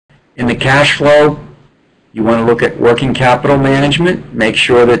In the cash flow, you want to look at working capital management, make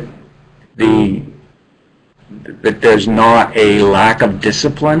sure that there's not a lack of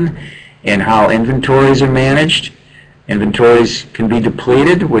discipline in how inventories are managed. Inventories can be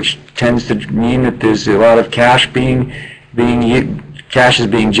depleted, which tends to mean that there's a lot of cash cash is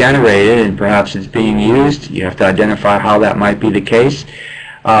being generated and perhaps it's being used. You have to identify how that might be the case.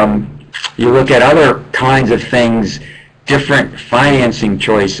 You look at other kinds of things. Different financing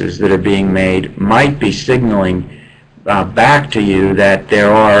choices that are being made might be signaling back to you that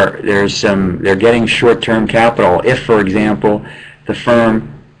they're getting short-term capital. If, for example, the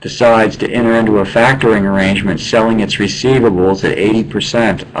firm decides to enter into a factoring arrangement selling its receivables at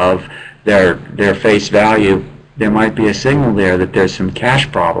 80% of their face value, there might be a signal there that there's some cash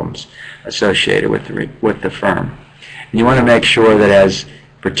problems associated with the firm. And you want to make sure that,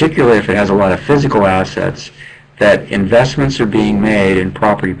 particularly if it has a lot of physical assets, that investments are being made in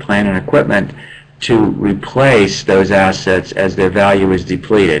property, plant, and equipment to replace those assets as their value is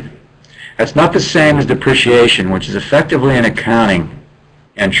depleted. That's not the same as depreciation, which is effectively an accounting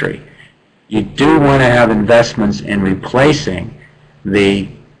entry. You do want to have investments in replacing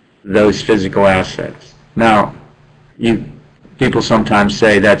those physical assets. Now, people sometimes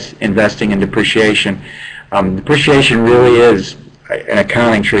say that's investing in depreciation. Depreciation really is an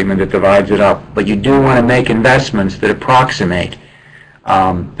accounting treatment that divides it up, but you do want to make investments that approximate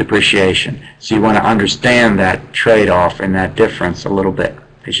depreciation. So you want to understand that trade-off and that difference a little bit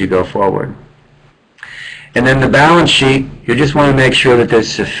as you go forward. And then the balance sheet, you just want to make sure that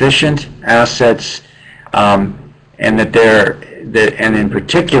there's sufficient assets and in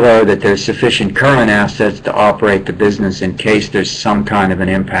particular that there's sufficient current assets to operate the business in case there's some kind of an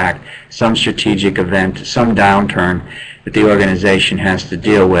impact, some strategic event, some downturn that the organization has to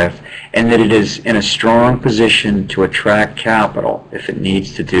deal with, and that it is in a strong position to attract capital if it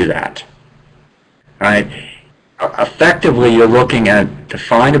needs to do that. All right? Effectively, you're looking to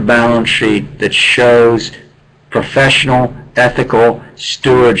find a balance sheet that shows professional, ethical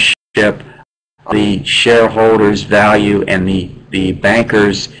stewardship of the shareholders' value and the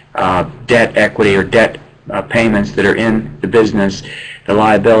bankers' debt equity or debt payments that are in the business, the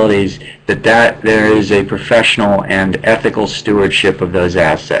liabilities, that there is a professional and ethical stewardship of those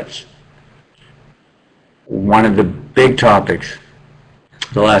assets. One of the big topics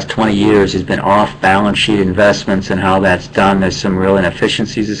the last 20 years has been off-balance sheet investments and how that's done. There's some real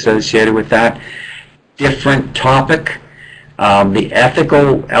inefficiencies associated with that. Different topic. The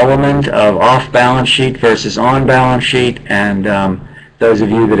ethical element of off-balance sheet versus on-balance sheet, and those of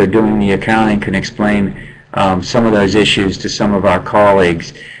you that are doing the accounting can explain some of those issues to some of our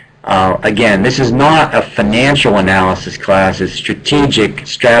colleagues. Again, this is not a financial analysis class. It's strategic,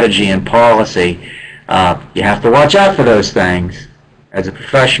 strategy, and policy. You have to watch out for those things as a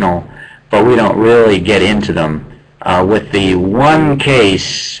professional, but we don't really get into them. With the one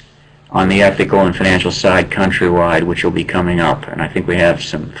case on the ethical and financial side countrywide, which will be coming up, and I think we have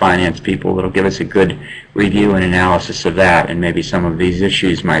some finance people that will give us a good review and analysis of that, and maybe some of these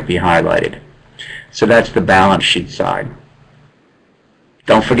issues might be highlighted. So that's the balance sheet side.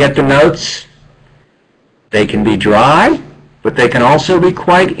 Don't forget the notes. They can be dry, but they can also be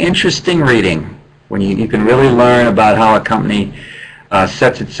quite interesting reading when you can really learn about how a company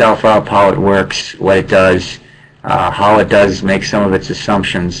sets itself up, how it works, what it does, how it does make some of its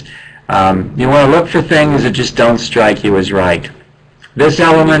assumptions. You want to look for things that just don't strike you as right. This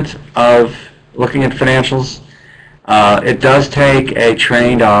element of looking at financials, it does take a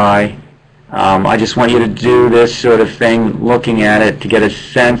trained eye. I just want you to do this sort of thing, looking at it to get a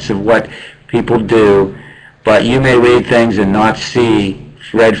sense of what people do, but you may read things and not see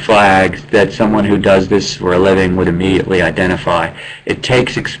red flags that someone who does this for a living would immediately identify. It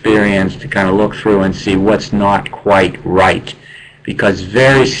takes experience to kind of look through and see what's not quite right, because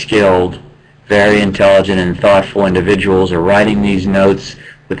very skilled, very intelligent and thoughtful individuals are writing these notes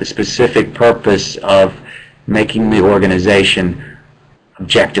with the specific purpose of making the organization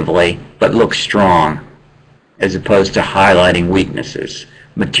objectively but look strong, as opposed to highlighting weaknesses.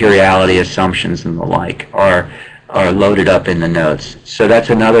 Materiality assumptions and the like are loaded up in the notes. So that's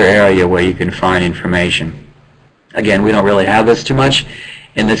another area where you can find information. Again, we don't really have this too much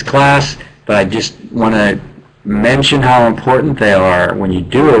in this class, but I just want to mention how important they are when you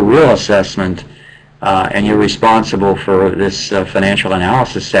do a real assessment and you're responsible for this financial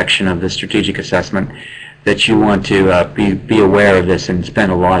analysis section of the strategic assessment, that you want to be aware of this and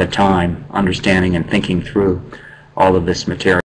spend a lot of time understanding and thinking through all of this material.